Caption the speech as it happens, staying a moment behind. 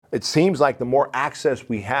It seems like the more access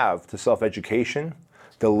we have to self-education,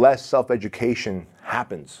 the less self-education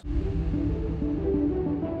happens.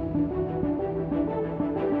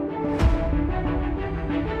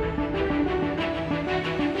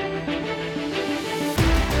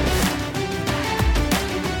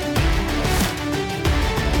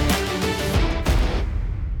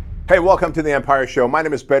 Hey, welcome to the Empire Show. My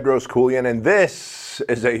name is Bedros Keuilian, and this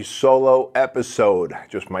is a solo episode.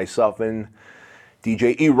 Just myself and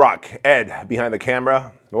DJ E-Rock, Ed, behind the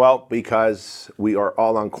camera. Well, because we are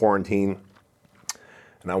all on quarantine,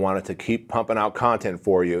 and I wanted to keep pumping out content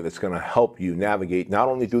for you that's going to help you navigate not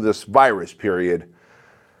only through this virus period,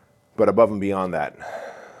 but above and beyond that,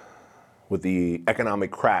 with the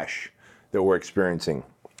economic crash that we're experiencing.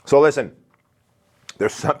 So listen,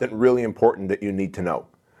 there's something really important that you need to know.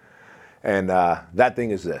 And that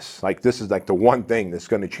thing is this. This is like the one thing that's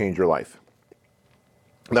going to change your life.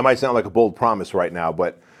 That might sound like a bold promise right now,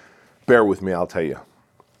 but bear with me, I'll tell you.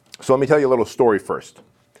 So let me tell you a little story first.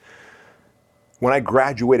 When I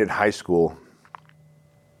graduated high school,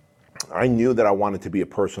 I knew that I wanted to be a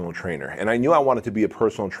personal trainer. And I knew I wanted to be a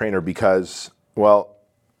personal trainer because, well,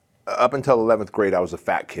 up until 11th grade, I was a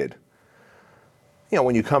fat kid. You know,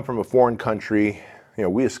 when you come from a foreign country, you know,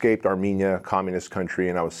 we escaped Armenia, communist country,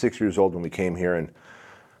 and I was 6 years old when we came here, and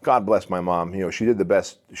God bless my mom. You know, she did the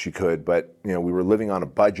best she could, but, you know, we were living on a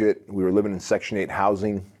budget. We were living in Section 8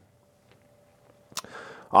 housing.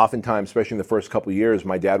 Oftentimes, especially in the first couple of years,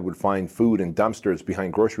 my dad would find food in dumpsters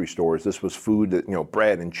behind grocery stores. This was food that, you know,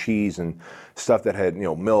 bread and cheese and stuff that had, you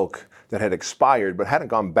know, milk that had expired but hadn't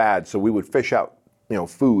gone bad, so we would fish out, you know,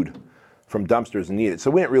 food from dumpsters and eat it. So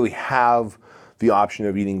we didn't really have the option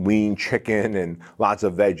of eating lean chicken and lots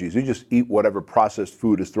of veggies. You just eat whatever processed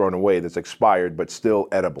food is thrown away that's expired but still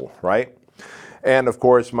edible, right? And of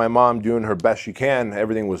course, my mom doing her best she can,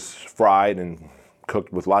 everything was fried and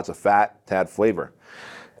cooked with lots of fat to add flavor.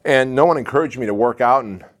 And no one encouraged me to work out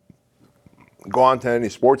and go on to any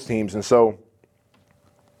sports teams. And so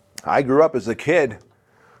I grew up as a kid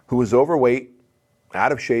who was overweight,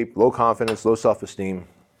 out of shape, low confidence, low self-esteem.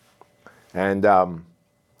 And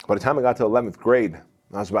by the time I got to 11th grade,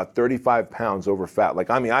 I was about 35 pounds over fat.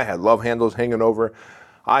 I had love handles hanging over.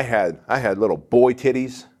 I had little boy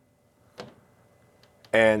titties.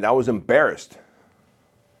 And I was embarrassed.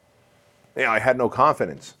 You know, I had no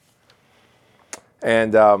confidence.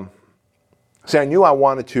 And see, I knew I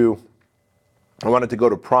wanted to go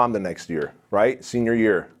to prom the next year, right? Senior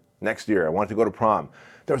year, next year, I wanted to go to prom.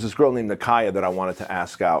 There was this girl named Nakaya that I wanted to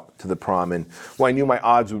ask out to the prom. And well, I knew my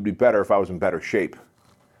odds would be better if I was in better shape.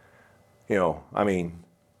 You know, I mean,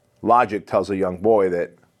 logic tells a young boy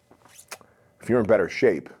that if you're in better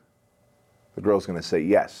shape, the girl's going to say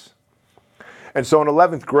yes. And so in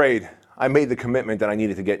 11th grade, I made the commitment that I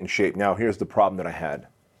needed to get in shape. Now, here's the problem that I had.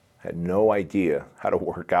 I had no idea how to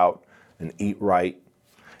work out and eat right.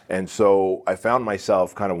 And so I found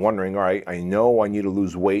myself kind of wondering, all right, I know I need to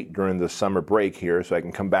lose weight during the summer break here so I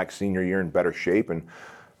can come back senior year in better shape and,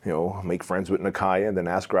 you know, make friends with Nakaya and then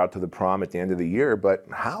ask her out to the prom at the end of the year. But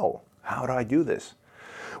how? How do I do this?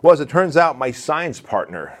 Well, as it turns out, my science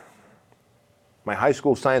partner, my high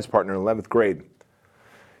school science partner in 11th grade,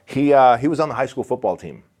 he was on the high school football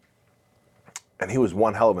team. And he was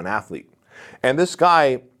one hell of an athlete. And this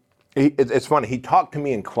guy, it's funny, he talked to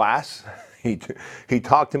me in class. He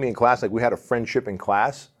talked to me in class like we had a friendship in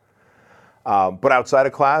class. But outside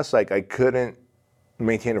of class, I couldn't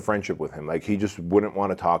maintain a friendship with him. He just wouldn't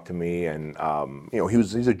want to talk to me. And, you know,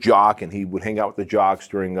 he's a jock and he would hang out with the jocks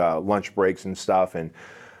during lunch breaks and stuff. And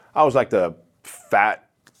I was like the fat,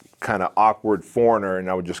 kind of awkward foreigner, and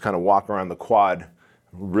I would just kind of walk around the quad.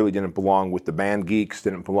 Really didn't belong with the band geeks,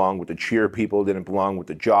 didn't belong with the cheer people, didn't belong with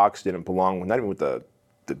the jocks, didn't belong with, not even with the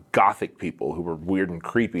gothic people who were weird and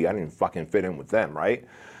creepy. I didn't even fucking fit in with them, right?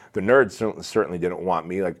 The nerds certainly didn't want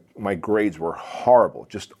me. My grades were horrible,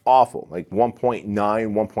 just awful. 1.9,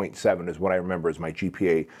 1.7 is what I remember as my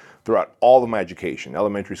GPA throughout all of my education,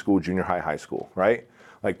 elementary school, junior high, high school, right?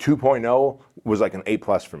 2.0 was like an A+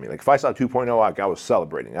 for me. If I saw 2.0, I was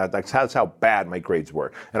celebrating. That's how bad my grades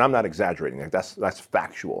were. And I'm not exaggerating. That's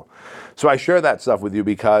factual. So I share that stuff with you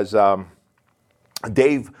because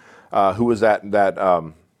Dave, who was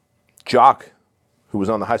that jock who was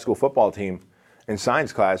on the high school football team, in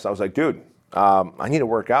science class, I was like, dude, I need to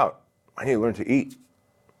work out. I need to learn to eat.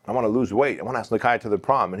 I want to lose weight. I want to ask Nakaya to the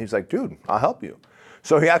prom. And he's like, dude, I'll help you.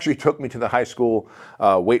 So he actually took me to the high school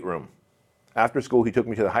weight room. After school, he took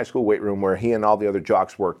me to the high school weight room where he and all the other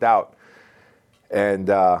jocks worked out. And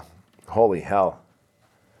holy hell,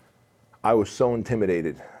 I was so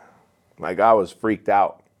intimidated. I was freaked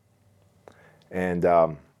out. And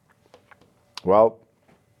well,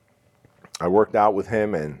 I worked out with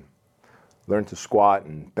him and learned to squat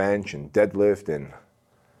and bench and deadlift and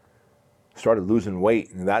started losing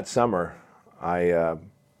weight. And that summer, I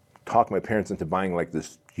talked my parents into buying like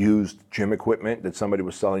this used gym equipment that somebody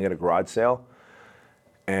was selling at a garage sale.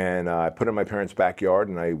 And I put it in my parents' backyard,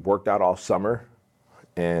 and I worked out all summer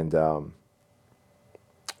and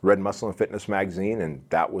read Muscle and Fitness magazine, and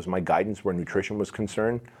that was my guidance where nutrition was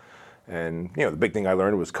concerned. And the big thing I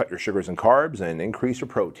learned was cut your sugars and carbs and increase your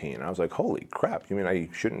protein. And I was like, holy crap, you mean I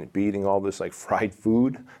shouldn't be eating all this like fried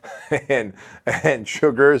food and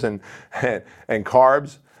sugars and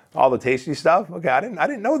carbs, all the tasty stuff? Okay, I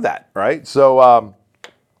didn't know that, right? So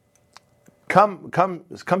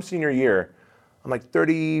come senior year, I'm like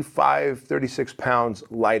 35, 36 pounds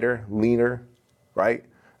lighter, leaner, right?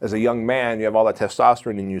 As a young man, you have all that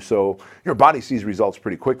testosterone in you, so your body sees results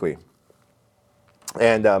pretty quickly.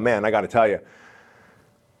 And man, I got to tell you,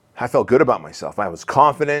 I felt good about myself. I was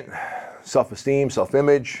confident, self-esteem,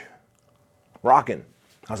 self-image, rocking.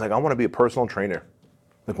 I was like, I want to be a personal trainer.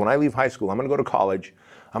 Like when I leave high school, I'm going to go to college.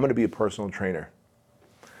 I'm going to be a personal trainer.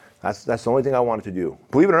 That's the only thing I wanted to do.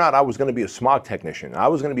 Believe it or not, I was going to be a smog technician. I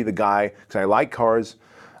was going to be the guy, because I like cars.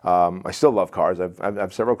 I still love cars. I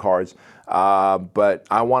have several cars. But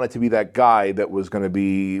I wanted to be that guy that was going to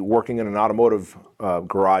be working in an automotive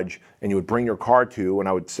garage, and you would bring your car to, and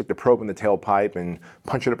I would stick the probe in the tailpipe and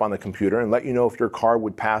punch it up on the computer and let you know if your car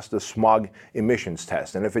would pass the smog emissions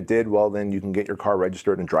test. And if it did, well, then you can get your car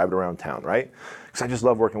registered and drive it around town, right? Because I just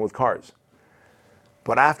love working with cars.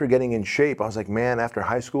 But after getting in shape, I was like, man, after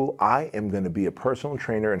high school, I am going to be a personal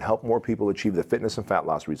trainer and help more people achieve the fitness and fat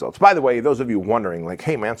loss results. By the way, those of you wondering, like,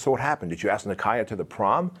 hey, man, so what happened? Did you ask Nakaya to the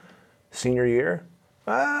prom senior year?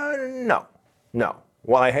 No.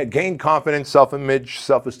 While I had gained confidence, self-image,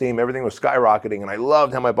 self-esteem, everything was skyrocketing, and I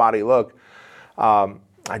loved how my body looked,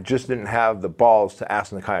 I just didn't have the balls to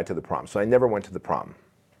ask Nakaya to the prom. So I never went to the prom.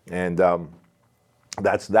 And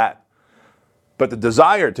that's that. But the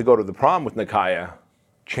desire to go to the prom with Nakaya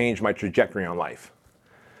changed my trajectory on life.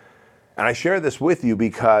 And I share this with you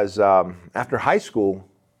because after high school,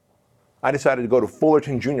 I decided to go to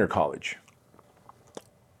Fullerton Junior College.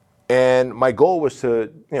 And my goal was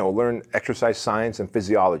to, learn exercise science and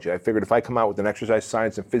physiology. I figured if I come out with an exercise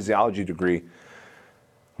science and physiology degree,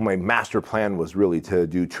 my master plan was really to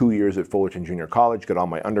do 2 years at Fullerton Junior College, get all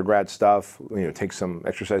my undergrad stuff, take some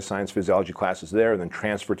exercise science physiology classes there, and then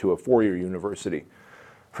transfer to a 4-year university.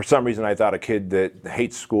 For some reason, I thought a kid that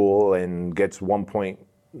hates school and gets 1.7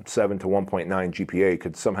 to 1.9 GPA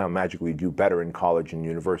could somehow magically do better in college and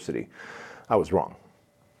university. I was wrong.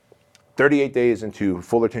 38 days into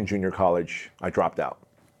Fullerton Junior College, I dropped out.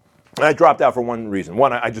 And I dropped out for one reason.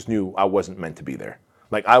 One, I just knew I wasn't meant to be there.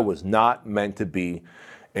 Like, I was not meant to be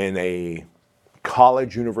in a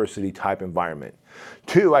college, university type environment.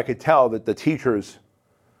 Two, I could tell that the teachers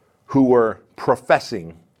who were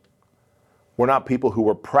professing were not people who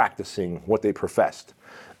were practicing what they professed.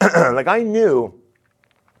 Like, I knew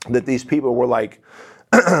that these people were like,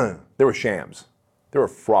 they were shams. They were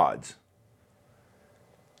frauds.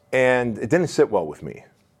 And it didn't sit well with me.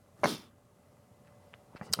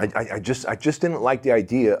 I just didn't like the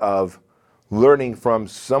idea of learning from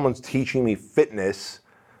someone's teaching me fitness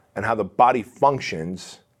and how the body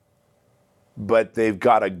functions, but they've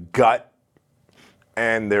got a gut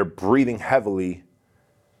and they're breathing heavily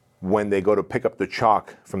when they go to pick up the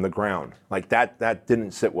chalk from the ground. Like that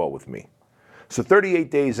didn't sit well with me. So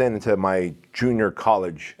 38 days into my junior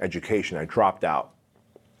college education, I dropped out.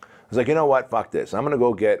 I was like, you know what, fuck this. I'm gonna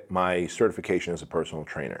go get my certification as a personal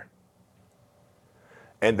trainer.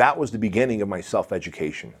 And that was the beginning of my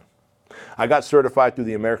self-education. I got certified through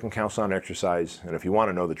the American Council on Exercise, and if you want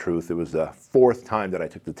to know the truth, it was the 4th time that I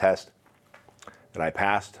took the test that I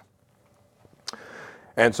passed.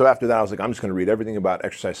 And so after that, I was like, I'm just going to read everything about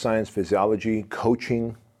exercise science, physiology,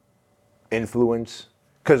 coaching, influence.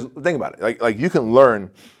 Because think about it, like you can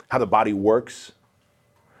learn how the body works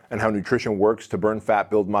and how nutrition works to burn fat,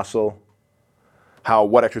 build muscle, how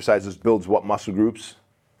what exercises builds what muscle groups.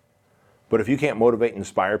 But if you can't motivate and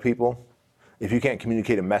inspire people, if you can't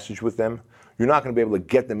communicate a message with them, you're not going to be able to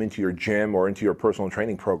get them into your gym or into your personal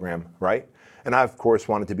training program, right? And I, of course,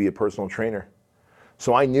 wanted to be a personal trainer.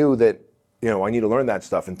 So I knew that, I need to learn that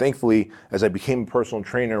stuff. And thankfully, as I became a personal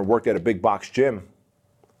trainer and worked at a big box gym,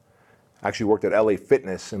 I actually worked at LA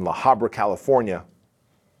Fitness in La Habra, California.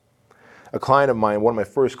 A client of mine, one of my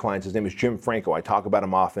first clients, his name is Jim Franco. I talk about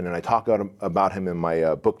him often, and I talk about him in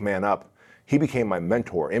my book, Man Up. He became my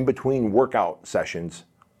mentor. In between workout sessions,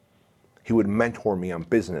 he would mentor me on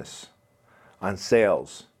business, on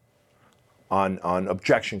sales, on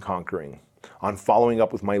objection conquering, on following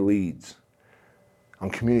up with my leads, on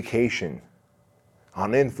communication,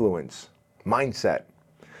 on influence, mindset.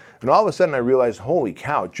 And all of a sudden I realized, holy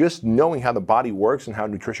cow, just knowing how the body works and how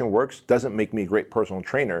nutrition works doesn't make me a great personal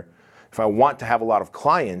trainer. If I want to have a lot of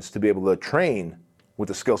clients to be able to train with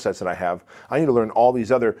the skill sets that I have, I need to learn all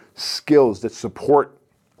these other skills that support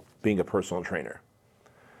being a personal trainer.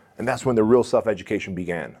 And that's when the real self-education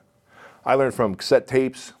began. I learned from cassette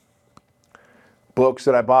tapes, books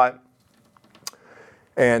that I bought,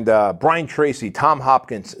 and Brian Tracy, Tom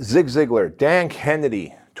Hopkins, Zig Ziglar, Dan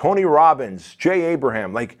Kennedy, Tony Robbins, Jay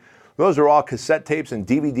Abraham. Like, those are all cassette tapes and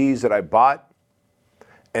DVDs that I bought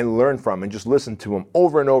and learned from and just listened to them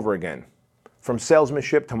over and over again. From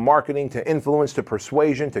salesmanship to marketing to influence to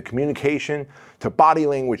persuasion to communication to body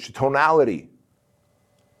language to tonality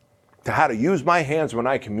to how to use my hands when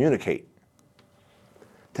I communicate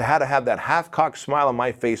to how to have that half-cocked smile on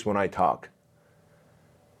my face when I talk.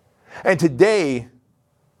 And today,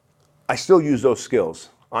 I still use those skills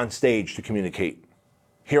on stage to communicate,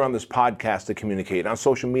 here on this podcast to communicate, on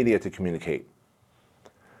social media to communicate.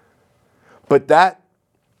 But that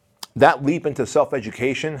leap into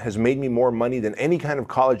self-education has made me more money than any kind of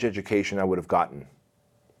college education I would have gotten.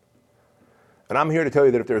 And I'm here to tell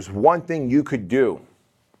you that if there's one thing you could do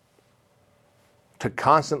to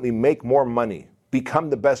constantly make more money, become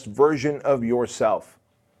the best version of yourself,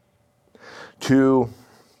 to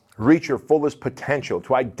reach your fullest potential,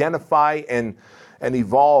 to identify and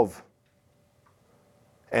evolve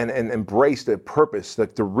and embrace the purpose,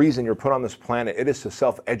 the reason you're put on this planet, it is to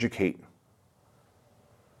self-educate.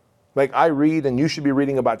 Like, I read, and you should be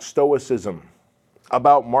reading about stoicism,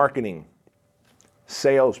 about marketing,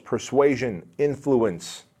 sales, persuasion,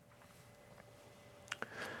 influence.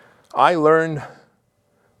 I learned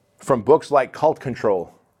from books like Cult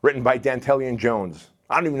Control, written by Dantelian Jones.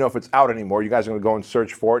 I don't even know if it's out anymore. You guys are going to go and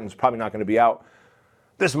search for it, and it's probably not going to be out.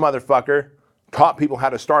 This motherfucker taught people how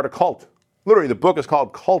to start a cult. Literally, the book is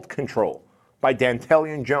called Cult Control by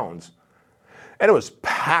Dantelian Jones. And it was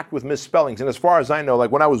packed with misspellings. And as far as I know,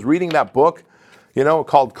 like when I was reading that book,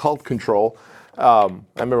 called Cult Control, I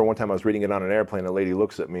remember one time I was reading it on an airplane. A lady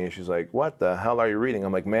looks at me and she's like, "What the hell are you reading?"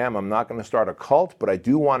 I'm like, "Ma'am, I'm not going to start a cult, but I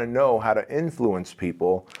do want to know how to influence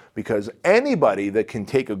people, because anybody that can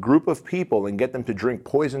take a group of people and get them to drink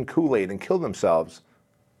poison Kool-Aid and kill themselves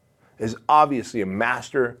is obviously a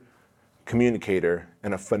master communicator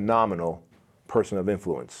and a phenomenal person of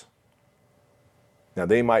influence." Now,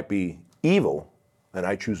 they might be evil, and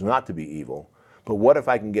I choose not to be evil, but what if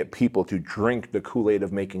I can get people to drink the Kool-Aid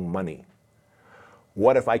of making money?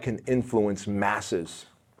 What if I can influence masses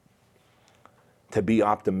to be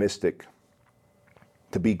optimistic,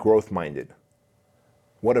 to be growth-minded?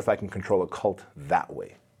 What if I can control a cult that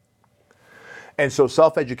way? And so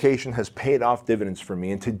self-education has paid off dividends for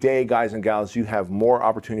me. And today, guys and gals, you have more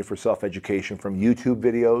opportunity for self-education, from YouTube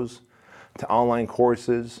videos to online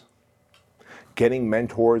courses, getting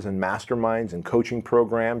mentors and masterminds and coaching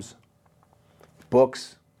programs,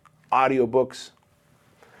 books, audiobooks.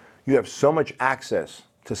 You have so much access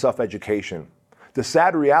to self-education. The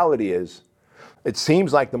sad reality is, it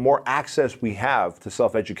seems like the more access we have to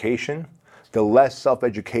self-education, the less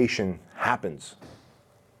self-education happens.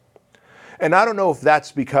 And I don't know if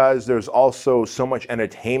that's because there's also so much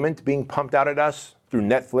entertainment being pumped out at us through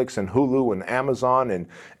Netflix and Hulu and Amazon and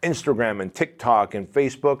Instagram and TikTok and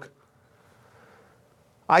Facebook.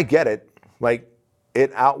 I get it. Like,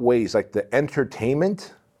 it outweighs, like the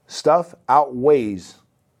entertainment stuff outweighs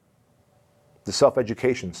the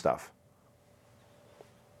self-education stuff.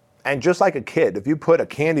 And just like a kid, if you put a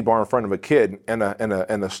candy bar in front of a kid and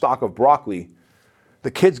a stalk of broccoli,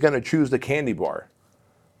 the kid's going to choose the candy bar.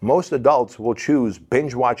 Most adults will choose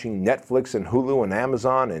binge watching Netflix and Hulu and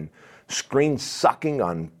Amazon and screen sucking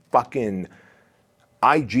on fucking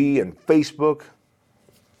IG and Facebook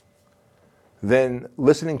than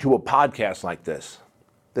listening to a podcast like this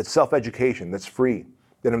that's self-education, that's free,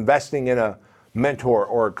 than investing in a mentor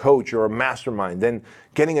or a coach or a mastermind, then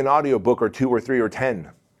getting an audiobook or 2 or 3 or 10,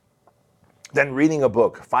 then reading a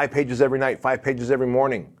book, 5 pages every night, 5 pages every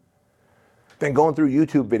morning, then going through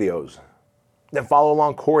YouTube videos, then follow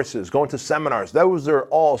along courses, going to seminars. Those are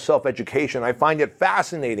all self-education. I find it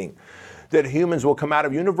fascinating that humans will come out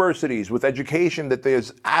of universities with education that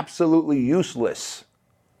is absolutely useless,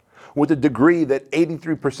 with a degree that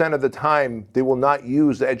 83% of the time they will not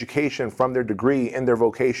use the education from their degree in their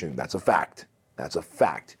vocation. That's a fact. That's a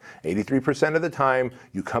fact. 83% of the time,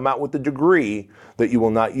 you come out with a degree that you will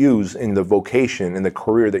not use in the vocation, in the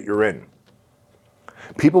career that you're in.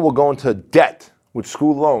 People will go into debt with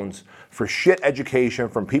school loans for shit education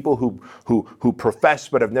from people who profess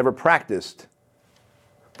but have never practiced,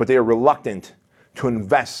 but they are reluctant to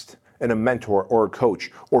invest in a mentor or a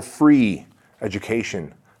coach or free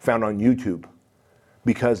education found on YouTube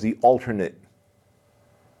because the alternate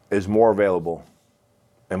is more available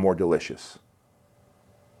and more delicious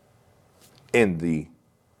in the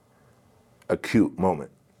acute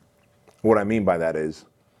moment. What I mean by that is,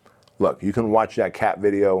 look, you can watch that cat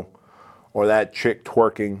video or that chick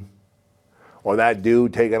twerking or that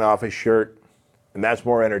dude taking off his shirt, and that's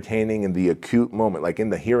more entertaining in the acute moment, like in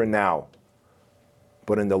the here and now.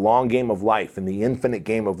 But in the long game of life, in the infinite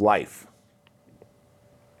game of life,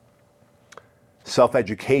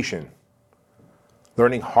 self-education,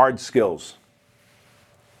 learning hard skills,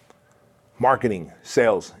 marketing,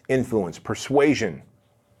 sales, influence, persuasion,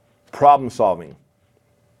 problem solving,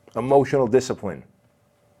 emotional discipline,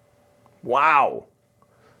 wow,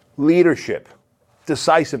 leadership,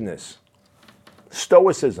 decisiveness,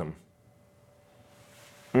 stoicism,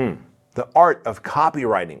 the art of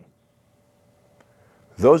copywriting.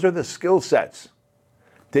 Those are the skill sets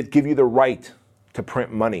that give you the right to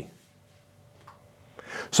print money.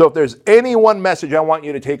 So if there's any one message I want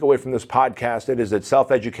you to take away from this podcast, it is that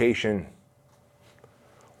self-education,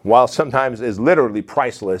 while sometimes is literally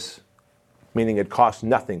priceless, meaning it costs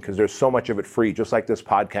nothing because there's so much of it free, just like this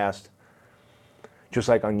podcast, just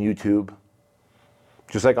like on YouTube,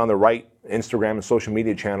 just like on the right Instagram and social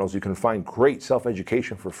media channels, you can find great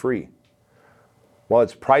self-education for free. While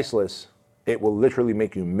it's priceless, it will literally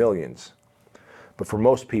make you millions. But for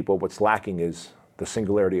most people, what's lacking is the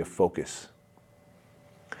singularity of focus,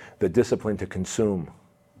 the discipline to consume,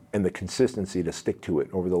 and the consistency to stick to it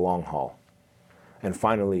over the long haul. And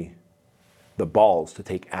finally, the balls to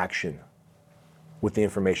take action with the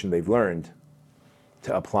information they've learned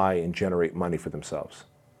to apply and generate money for themselves.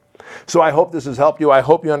 So I hope this has helped you. I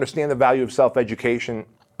hope you understand the value of self-education.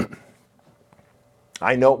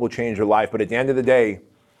 I know it will change your life, but at the end of the day,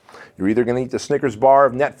 you're either going to eat the Snickers bar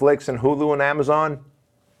of Netflix and Hulu and Amazon,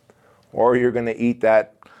 or you're going to eat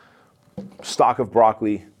that stock of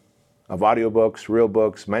broccoli of audiobooks, real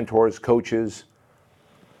books, mentors, coaches,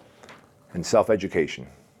 and self-education.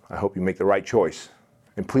 I hope you make the right choice.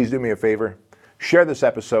 And please do me a favor, share this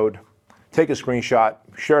episode, take a screenshot,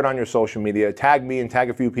 share it on your social media, tag me and tag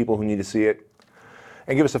a few people who need to see it,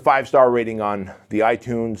 and give us a 5-star rating on the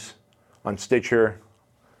iTunes, on Stitcher.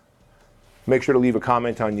 Make sure to leave a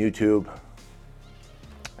comment on YouTube,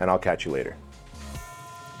 and I'll catch you later.